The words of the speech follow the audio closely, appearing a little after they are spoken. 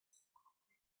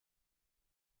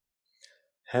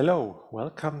Hello,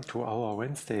 welcome to our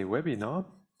Wednesday webinar.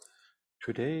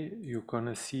 Today you're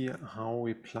gonna see how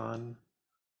we plan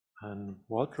a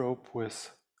wardrobe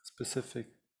with specific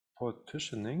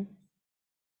partitioning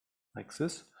like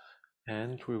this,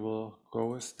 and we will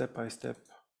go step by step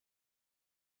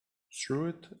through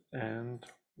it. And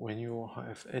when you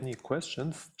have any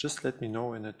questions, just let me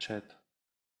know in the chat.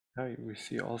 We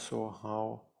see also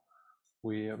how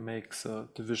we make the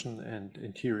division and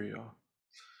interior.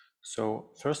 So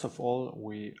first of all,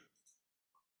 we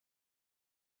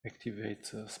activate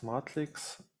the smart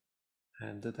links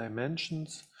and the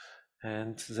dimensions,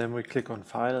 and then we click on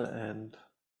File and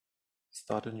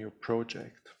start a new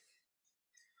project.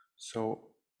 So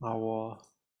our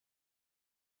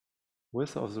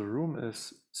width of the room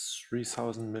is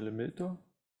 3000 millimeter,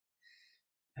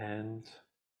 and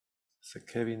the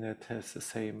cabinet has the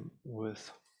same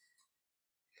width,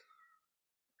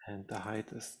 and the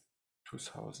height is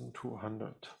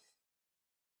 2200.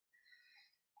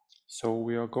 So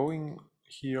we are going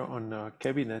here on the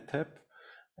cabinet tab,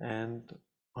 and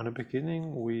on the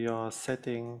beginning we are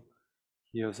setting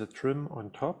here the trim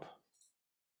on top.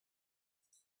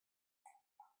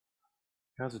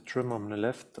 The trim on the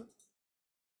left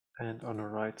and on the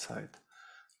right side.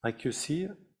 Like you see,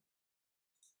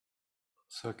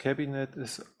 the cabinet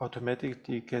is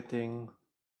automatically getting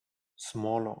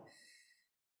smaller.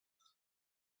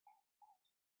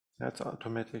 That's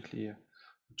automatically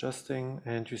adjusting,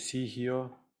 and you see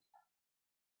here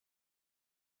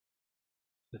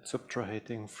it's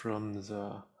subtracting from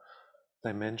the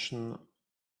dimension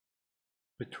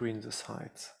between the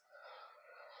sides.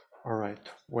 All right,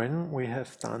 when we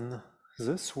have done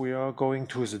this, we are going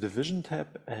to the division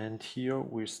tab, and here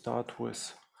we start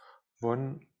with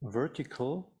one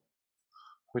vertical,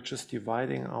 which is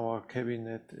dividing our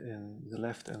cabinet in the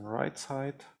left and right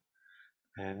side,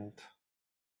 and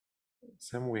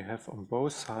then we have on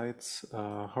both sides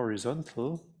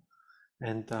horizontal,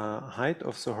 and the height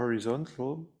of the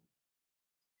horizontal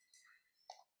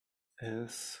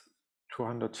is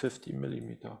 250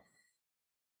 millimeter.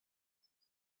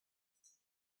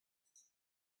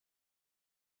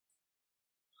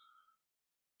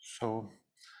 So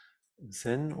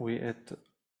then we add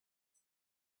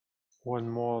one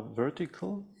more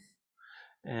vertical,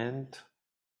 and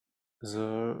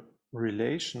the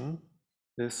relation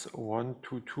is 1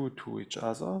 to 2 to each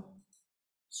other.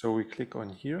 So we click on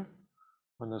here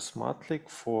on a smart click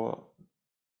for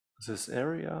this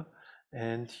area,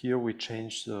 and here we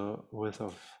change the width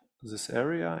of this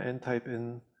area and type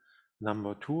in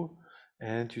number 2,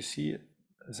 and you see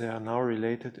they are now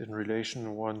related in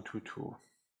relation 1 to 2.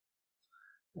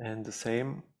 And the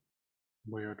same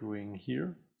we are doing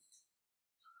here.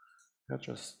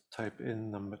 Just type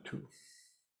in number 2.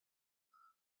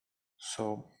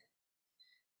 So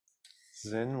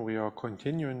then we are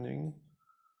continuing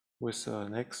with the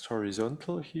next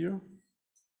horizontal here,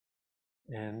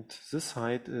 and this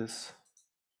height is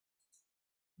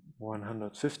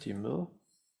 150 mil,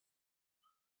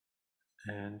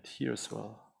 and here as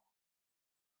well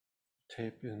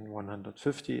type in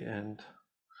 150 and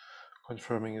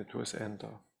confirming it with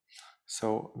enter.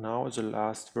 So now the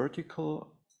last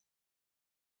vertical,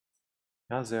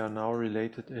 they are now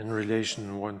related in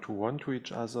relation 1 to 1 to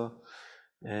each other,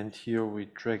 and here we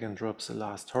drag and drop the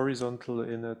last horizontal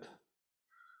in it.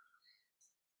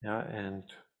 And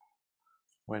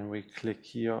when we click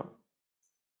here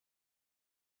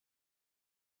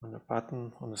on the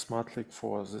button on the smart click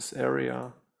for this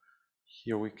area,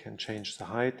 here we can change the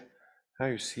height. Now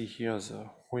you see here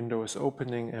the window is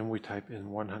opening, and we type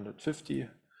in 150,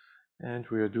 and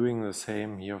we are doing the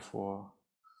same here for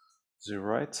the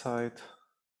right side.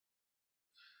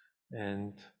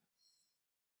 And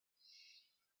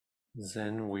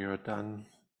then we are done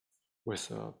with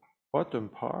the bottom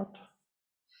part,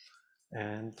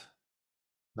 and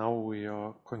now we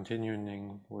are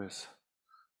continuing with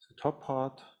the top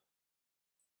part.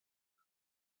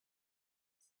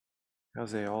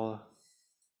 They all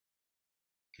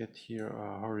get here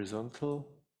a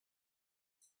horizontal.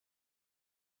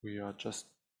 We are just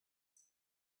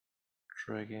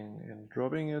dragging and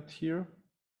dropping it here.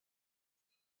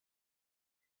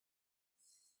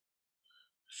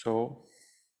 So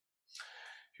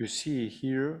you see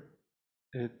here,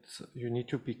 you need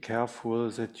to be careful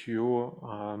that you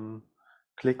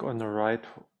click on the right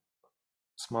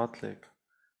smart click,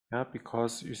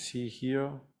 because you see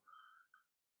here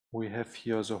we have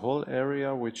here the whole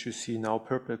area, which you see now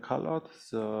purple colored,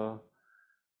 the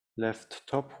left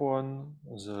top one,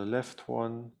 the left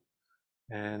one,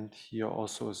 and here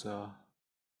also the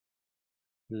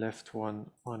left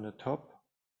one on the top.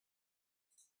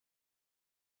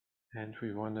 and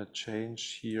we want to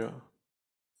change here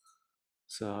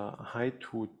the height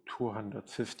to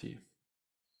 250.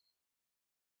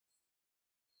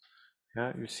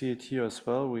 Yeah, you see it here as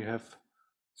well. We have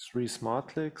 3 smart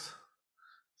clicks.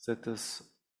 That is,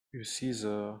 you see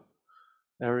the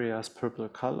areas purple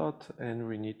colored, and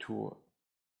we need to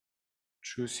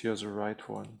choose here the right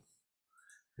one.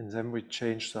 And then we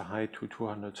change the height to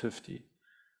 250.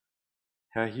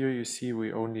 Yeah, here you see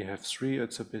we only have 3,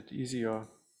 it's a bit easier.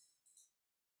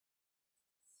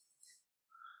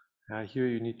 Here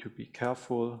you need to be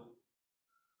careful.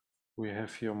 We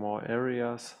have here more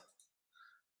areas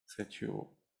that you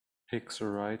pick the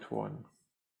right one.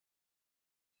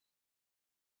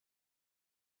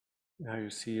 You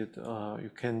see it,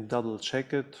 you can double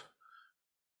check it,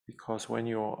 because when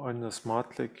you're on the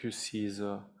smart click you see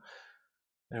the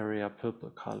area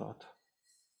purple colored.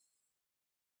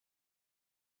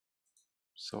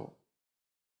 So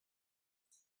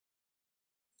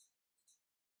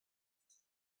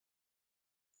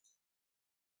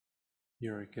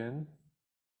here again,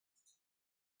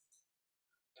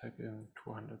 type in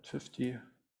 250,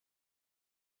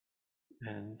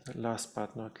 and last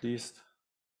but not least,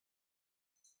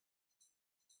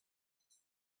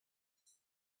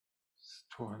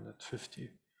 250.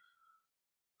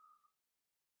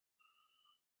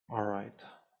 All right.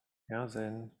 Yeah,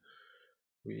 then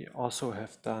we also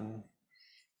have done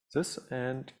this,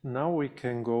 and now we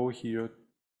can go here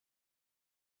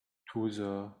to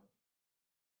the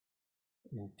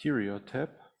interior tab,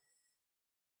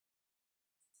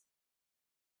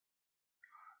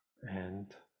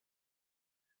 and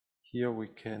here we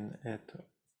can add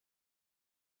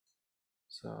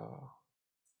the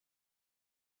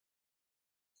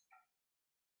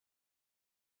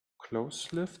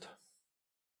close lift,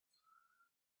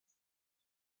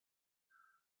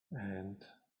 and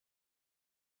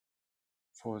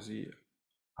for the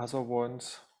other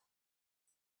ones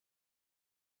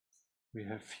we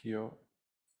have here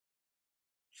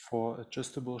 4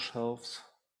 adjustable shelves,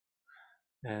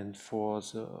 and for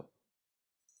the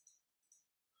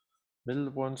middle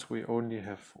ones we only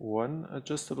have 1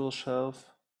 adjustable shelf,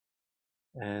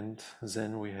 and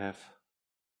then we have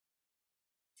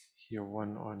here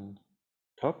 1 on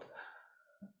top,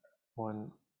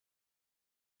 1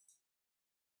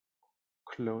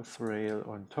 cloth rail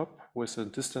on top with a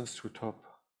distance to top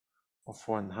of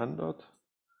 100.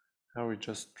 Now we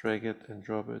just drag it and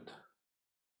drop it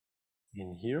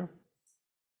in here,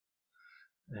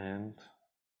 and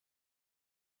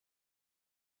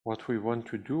what we want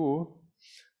to do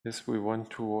is we want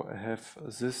to have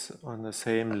this on the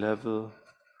same level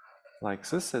like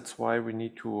this. That's why we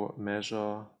need to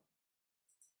measure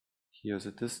here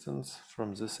the distance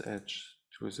from this edge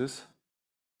to this,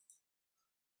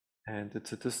 and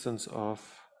it's a distance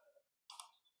of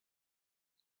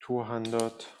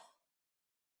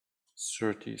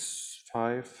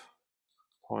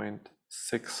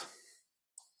 235.6.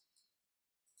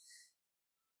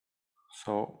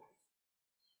 So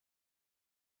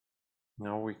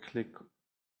now we click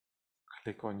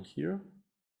on here,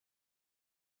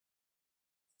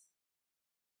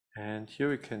 and here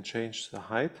we can change the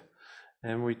height,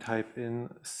 and we type in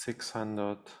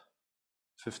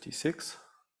 656.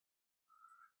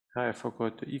 I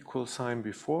forgot the equal sign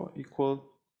before. Equal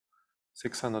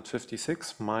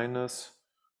 656 minus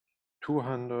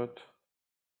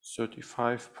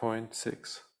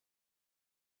 235.6.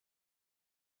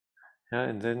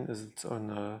 And then it's on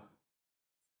the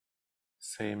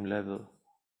same level.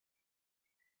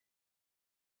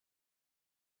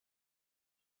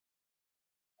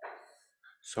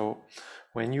 So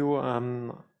when you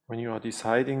are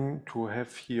deciding to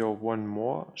have here 1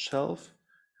 more shelf,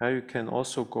 you can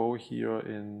also go here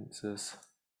in this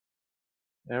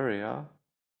area,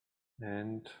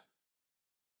 and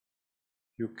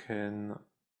you can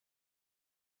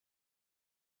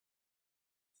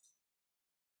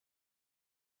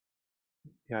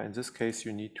in this case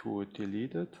you need to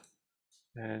delete it,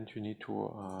 and you need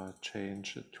to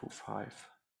change it to 5.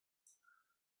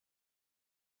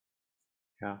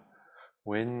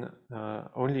 When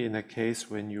only in a case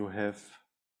when you have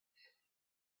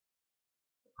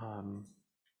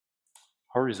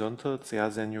horizontals,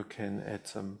 then you can add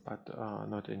them, but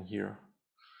not in here.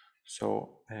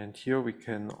 So, and here we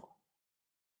can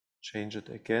change it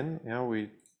again. We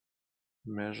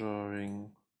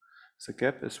measuring the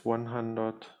gap is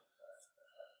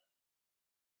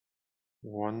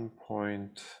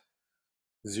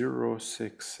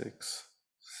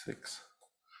 101.0666,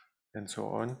 and so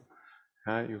on.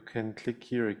 You can click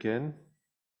here again,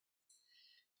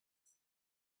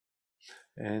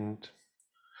 and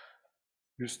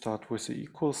you start with the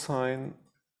equal sign,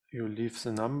 you leave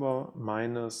the number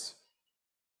minus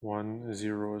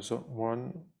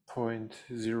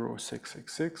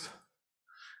 101.0666,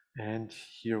 and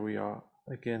here we are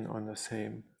again on the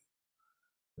same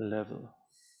level.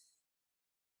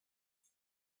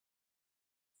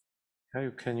 Yeah,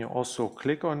 you can also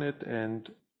click on it and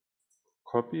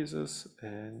copy this,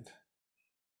 and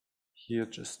here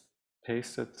just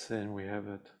paste it, then we have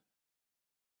it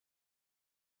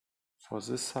for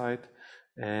this side.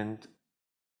 And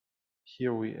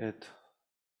here we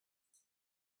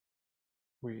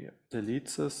delete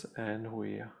this and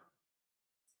we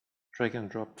drag and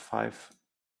drop 5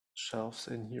 shelves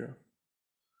in here.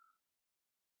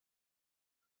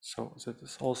 So that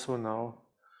is also now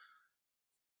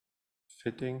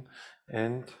fitting,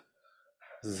 and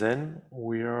then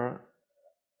we are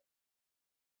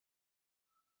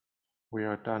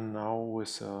done now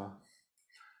with the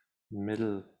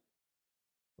middle,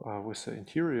 with the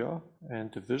interior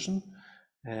and the vision.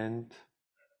 And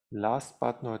last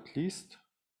but not least,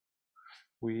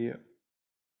 we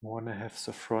want to have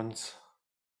the fronts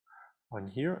on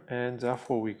here, and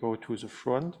therefore we go to the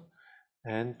front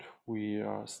and we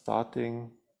are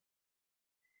starting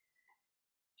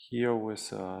here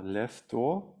with a left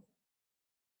door.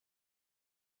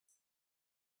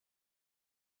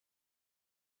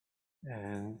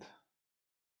 And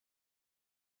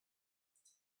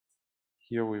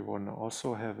here we want to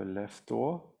also have a left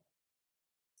door.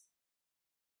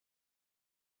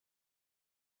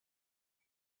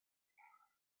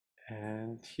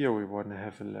 And here we want to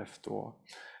have a left door.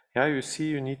 Yeah, you see,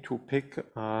 you need to pick,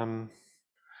 you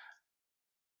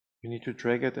need to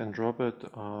drag it and drop it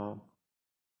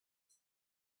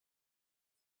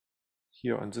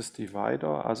here on this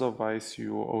divider. Otherwise,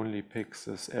 you only pick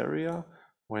this area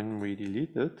when we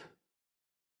delete it.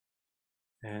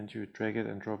 And you drag it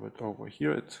and drop it over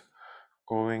here. It's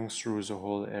going through the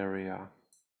whole area.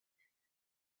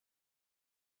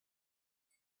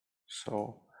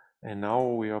 So, and now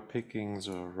we are picking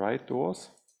the right doors.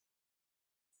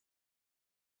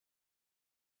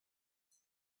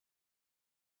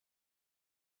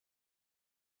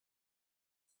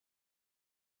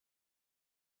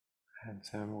 And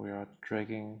then we are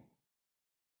dragging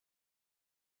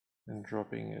and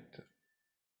dropping it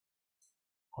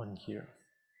on here.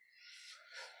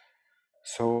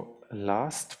 So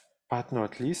last but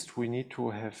not least, we need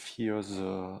to have here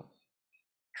the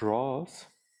drawers.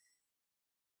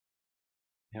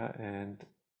 Yeah, and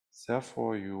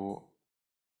therefore you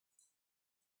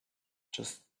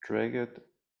just drag it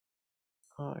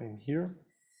in here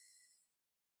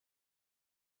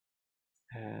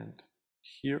and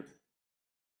here.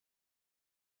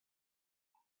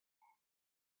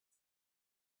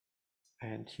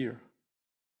 And here.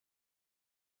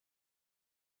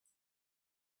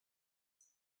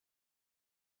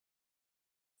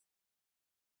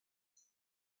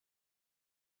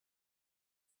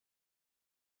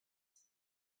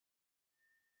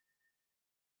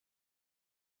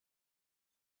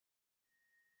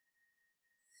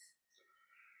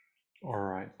 All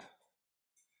right.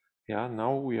 Yeah,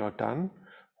 now we are done.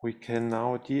 We can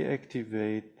now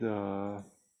deactivate the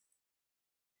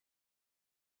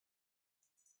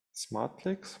smart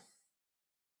clicks.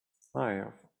 I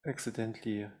have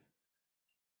accidentally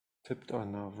tipped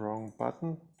on the wrong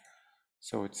button,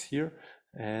 so it's here.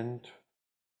 And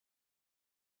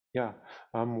yeah,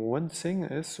 one thing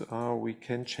is we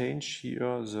can change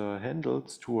here the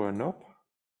handles to a knob.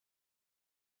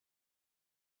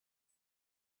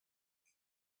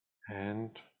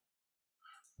 And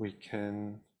we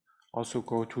can also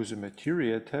go to the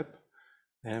material tab,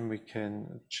 and we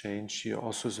can change here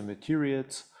also the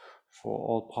materials for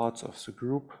all parts of the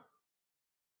group.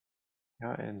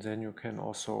 Yeah, and then you can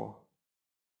also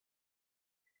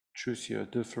choose here a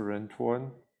different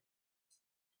one.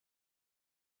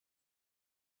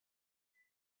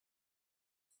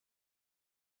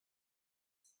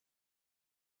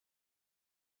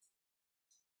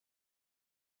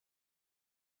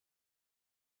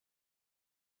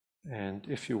 And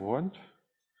if you want,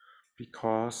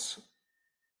 because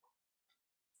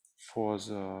for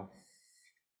the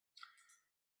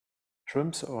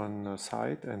trims on the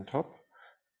side and top,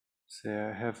 they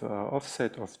have an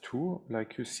offset of 2,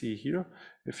 like you see here.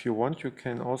 If you want, you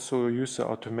can also use the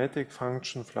automatic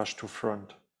function flush to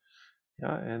front.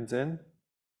 Yeah, and then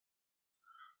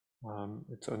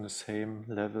it's on the same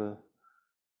level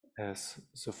as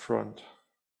the front.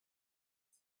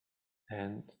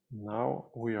 And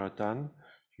now we are done.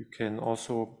 You can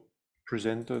also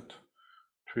present it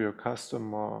to your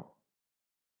customer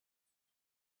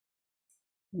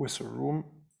with a room.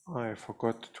 I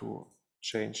forgot to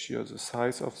change here the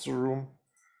size of the room.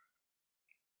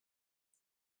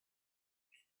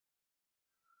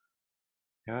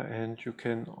 Yeah, and you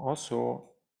can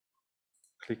also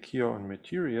click here on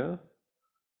material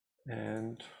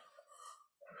and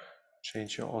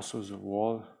change here also the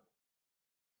wall.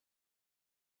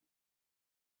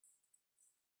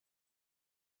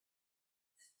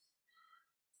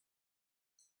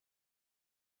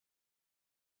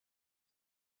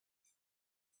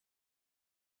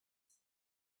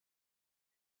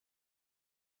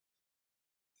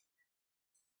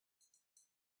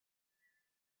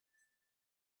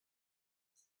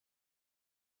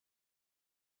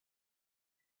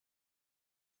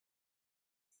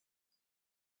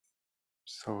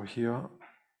 So here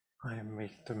I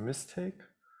made the mistake,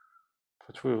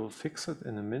 but we will fix it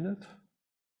in a minute.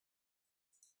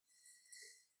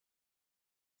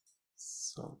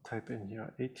 So type in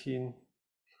here 18.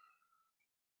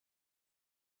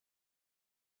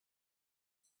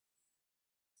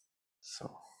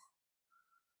 So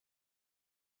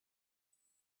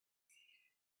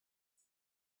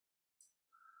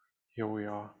here we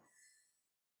are.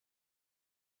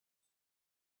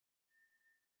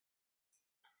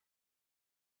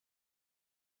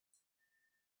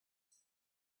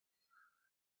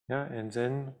 Yeah, and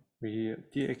then we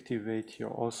deactivate here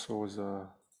also the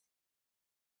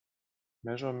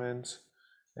measurements,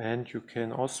 and you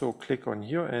can also click on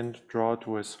here and draw it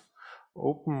with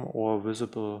open or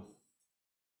visible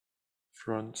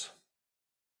fronts.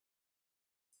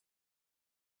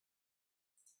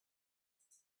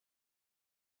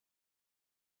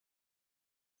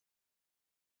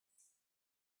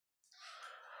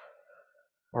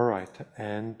 All right,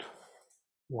 and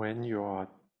when you are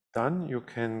done, you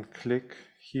can click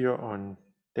here on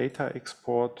data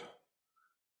export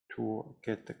to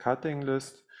get the cutting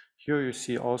list. Here you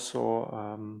see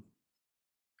also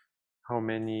how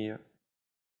many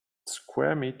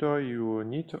square meter you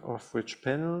need of which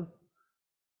panel,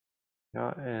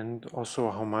 yeah, and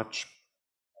also how much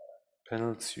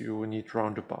panels you need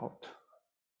roundabout.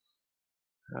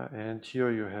 And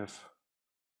here you have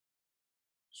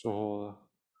the whole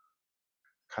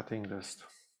cutting list,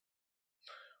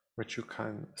 which you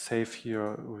can save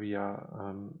here via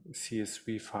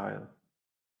CSV file.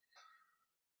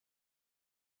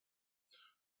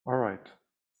 All right,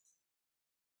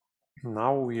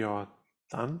 now we are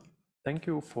done. Thank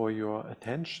you for your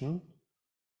attention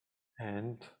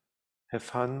and have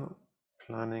fun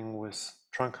planning with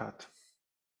TrunCAD.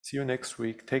 See you next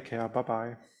week. Take care.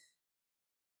 Bye-bye.